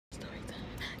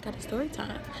Got a story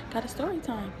time. Got a story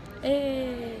time.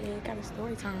 Hey, got a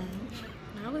story time.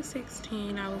 When I was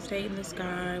 16, I was dating this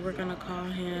guy. We're gonna call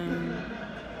him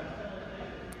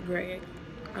Greg.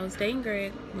 I was dating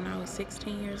Greg when I was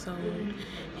 16 years old.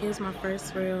 He was my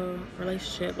first real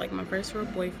relationship, like my first real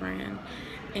boyfriend.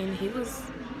 And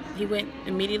he went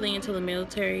immediately into the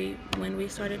military when we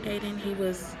started dating. He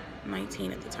was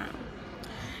 19 at the time.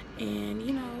 And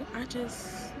you know,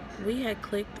 we had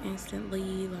clicked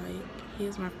instantly. Like, he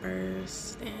was my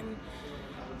first, and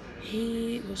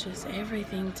he was just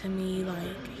everything to me.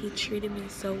 Like, he treated me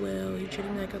so well. He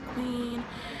treated me like a queen.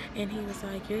 And he was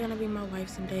like, you're gonna be my wife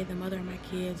someday, the mother of my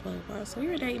kids, blah blah blah. So we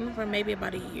were dating for maybe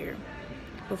about a year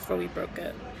before we broke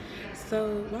up.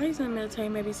 So while he was in the military,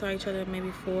 maybe saw each other maybe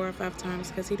 4 or 5 times,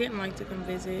 because he didn't like to come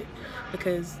visit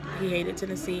because he hated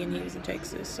Tennessee and he was in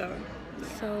Texas. So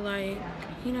like,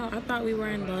 you know, I thought we were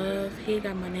in love. He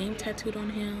got my name tattooed on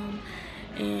him,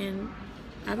 and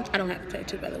I don't have a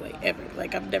tattoo, by the way, ever.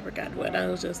 Like, I've never got one. I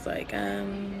was just like,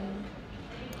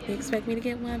 you expect me to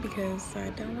get one because I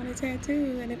don't want a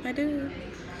tattoo, and if I do,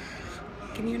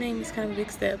 getting your name is kind of a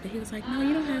big step. But he was like, no,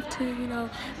 you don't have to, you know,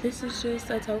 this is just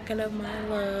a token of my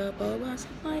love, blah blah. So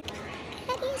I'm like,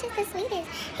 he's just the sweetest.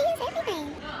 He is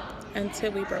everything.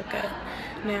 Until we broke up.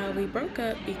 Now, we broke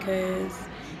up because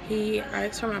he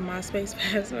asked for my MySpace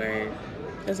password.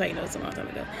 That's how you know it's a long time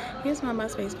ago. Here's my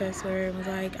MySpace password. And was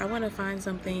like, I want to find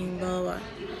something, blah blah,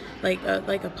 like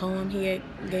a poem he had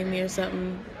gave me or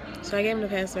something. So I gave him the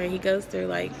password. He goes through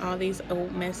like all these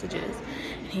old messages,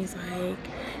 and he's like,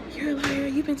 you're a liar,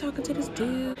 you've been talking to this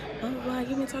dude, blah blah blah,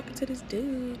 you've been talking to this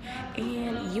dude,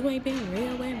 and you ain't been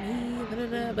real with me, blah blah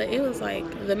blah. But it was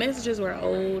like, the messages were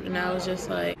old, and I was just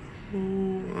like, oh,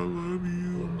 I love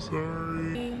you, I'm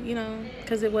sorry. You know,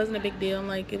 because it wasn't a big deal. I'm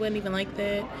like, it wasn't even like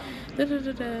that. Da, da,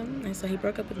 da, da. And so he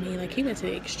broke up with me. Like, he went to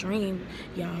the extreme,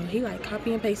 y'all. He like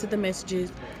copy and pasted the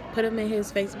messages, put them in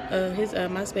his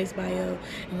MySpace bio,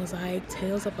 and was like,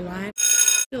 tales of a lie.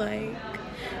 Like,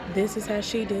 this is how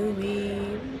she do me.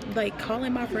 Like,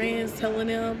 calling my friends, telling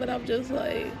them, but I'm just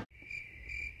like,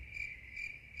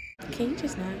 can you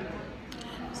just not?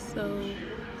 So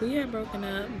we had broken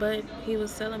up, but he was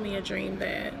selling me a dream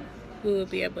that we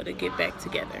would be able to get back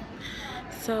together.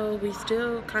 So we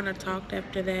still kind of talked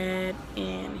after that,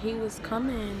 and he was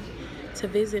coming to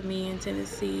visit me in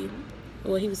Tennessee.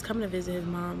 Well, he was coming to visit his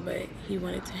mom, but he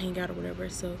wanted to hang out or whatever.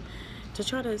 So to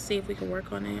try to see if we could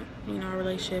work on it, you know, our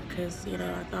relationship, because, you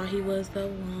know, I thought he was the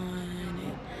one,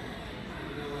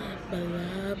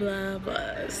 and blah blah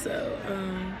blah. So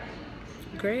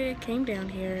Greg came down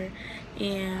here,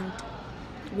 and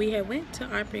we had went to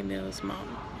Opry Mills Mall.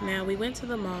 Now, we went to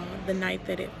the mall the night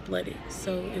that it flooded.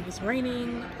 So it was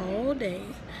raining all day,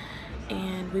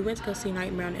 and we went to go see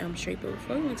Nightmare on Elm Street. But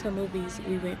before we went to the movies,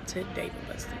 we went to Dave &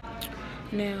 Buster's.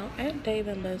 Now, at Dave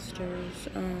 & Buster's,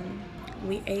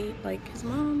 we ate, like, his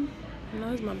mom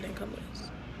didn't come with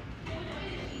us.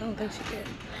 I don't think she did.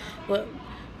 Well,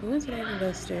 we went to Dave &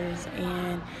 Buster's,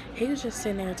 and he was just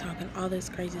sitting there talking all this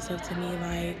crazy stuff to me,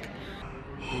 like,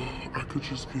 I could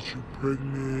just get you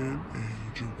pregnant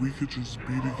and we could just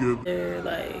be together.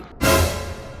 Like,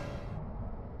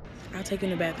 I'll take you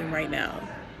in the bathroom right now.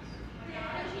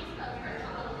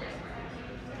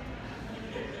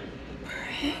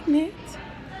 Pregnant?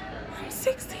 I'm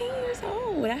 16 years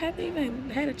old. I haven't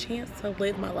even had a chance to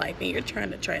live my life, and you're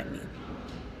trying to trap me.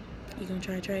 You gonna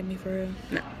try to trap me for real?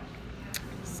 No.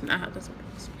 It's not how this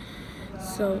works.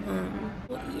 So,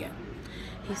 well, yeah.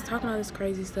 He's talking all this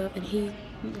crazy stuff, and he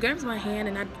grabs my hand,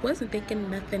 and I wasn't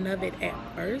thinking nothing of it at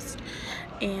first,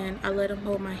 and I let him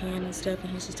hold my hand and stuff,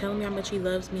 and he's just telling me how much he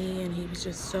loves me, and he was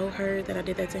just so hurt that I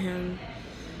did that to him.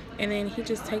 And then he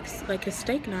just takes like his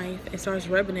steak knife and starts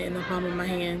rubbing it in the palm of my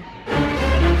hand.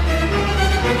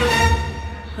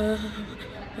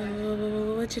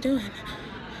 What you doing?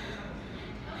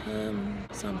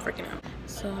 So I'm freaking out.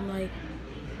 So I'm like,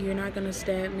 you're not gonna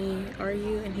stab me, are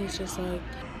you? And he's just like,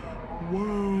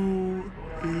 well,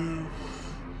 if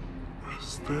I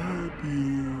stab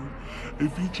you,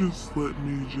 if you just let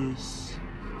me just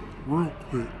real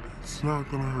quick, it's not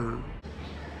gonna hurt.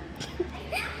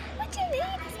 What you mean?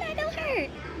 It's not gonna hurt.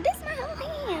 This is my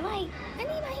whole hand. Like, I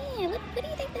need my hand. What do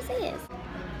you think this is?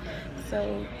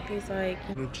 so he's like,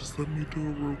 Just let me do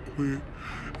it real quick,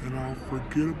 and I'll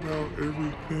forget about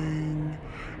everything,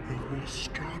 and we'll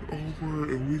start over,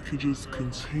 and we can just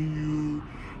continue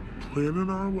planning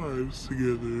our lives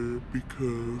together,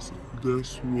 because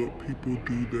that's what people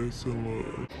do that's in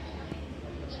love.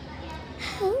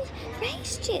 Who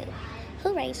raised you?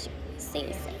 Who raised you?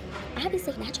 Seriously.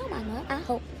 Obviously not your mama. I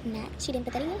hope not. She didn't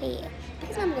put that in your head.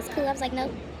 His mama was cool. I was like,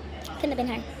 nope. Couldn't have been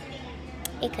her.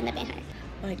 It couldn't have been her.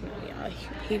 Like, no, y'all,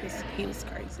 he was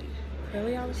crazy.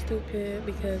 Really, I was stupid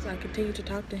because I continued to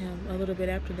talk to him a little bit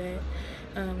after that.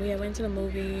 We had went to the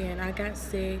movie and I got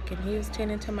sick and he was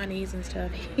tending to my knees and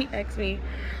stuff. He asked me,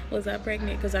 was I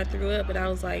pregnant because I threw up? But I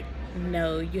was like,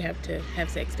 no, you have to have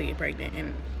sex to get pregnant.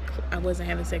 And I wasn't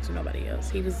having sex with nobody else.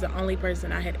 He was the only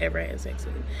person I had ever had sex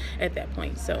with at that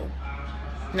point. So,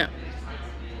 no,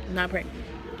 not pregnant.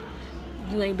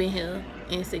 You ain't been here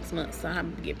in 6 months, so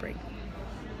I'm gonna get pregnant.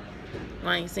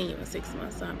 I ain't seen you in 6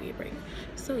 months, so I'm gonna get pregnant.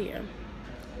 So yeah.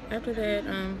 After that,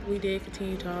 we did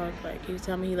continue to talk. Like, he was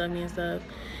telling me he loved me and stuff.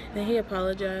 Then he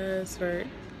apologized for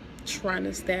trying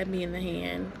to stab me in the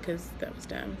hand because that was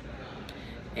dumb.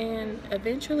 And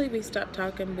eventually we stopped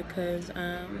talking because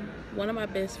one of my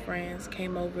best friends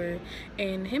came over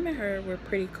and him and her were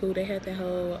pretty cool. They had the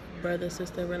whole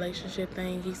brother-sister relationship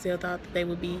thing. He still thought that they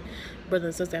would be brother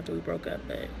and sister after we broke up,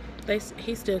 but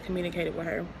he still communicated with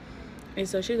her. And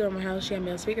so she was at my house, she had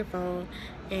me on speakerphone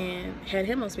and had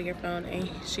him on speakerphone, and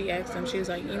she asked him, she was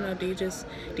like, do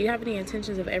you have any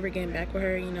intentions of ever getting back with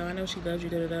her? I know she loves you,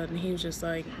 da-da-da. And he was just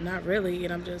like, not really.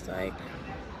 And I'm just like,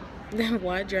 then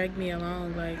why drag me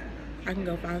along? Like, I can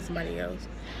go find somebody else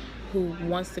who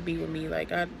wants to be with me.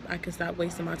 Like, I could stop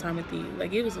wasting my time with you.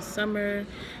 Like, it was a summer,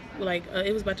 like,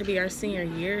 it was about to be our senior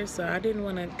year, so I didn't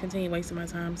want to continue wasting my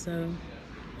time, so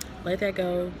let that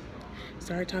go.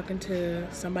 Started talking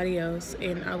to somebody else,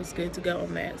 and I was good to go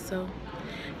on that. So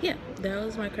yeah, that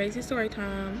was my crazy story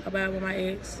time about when my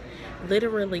ex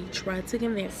literally tried to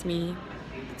convince me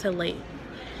to let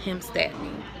him stab me.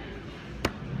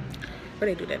 Where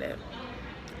they do that at?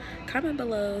 Comment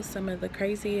below some of the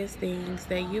craziest things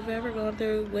that you've ever gone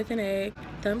through with an ex.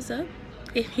 Thumbs up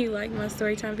if you like my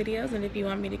storytime videos, and if you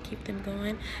want me to keep them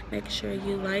going, make sure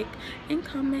you like and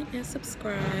comment and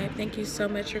subscribe. Thank you so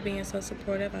much for being so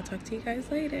supportive. I'll talk to you guys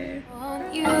later.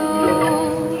 Want you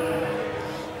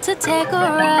to take a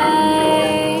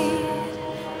ride,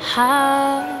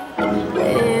 hop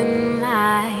in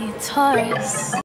my Taurus.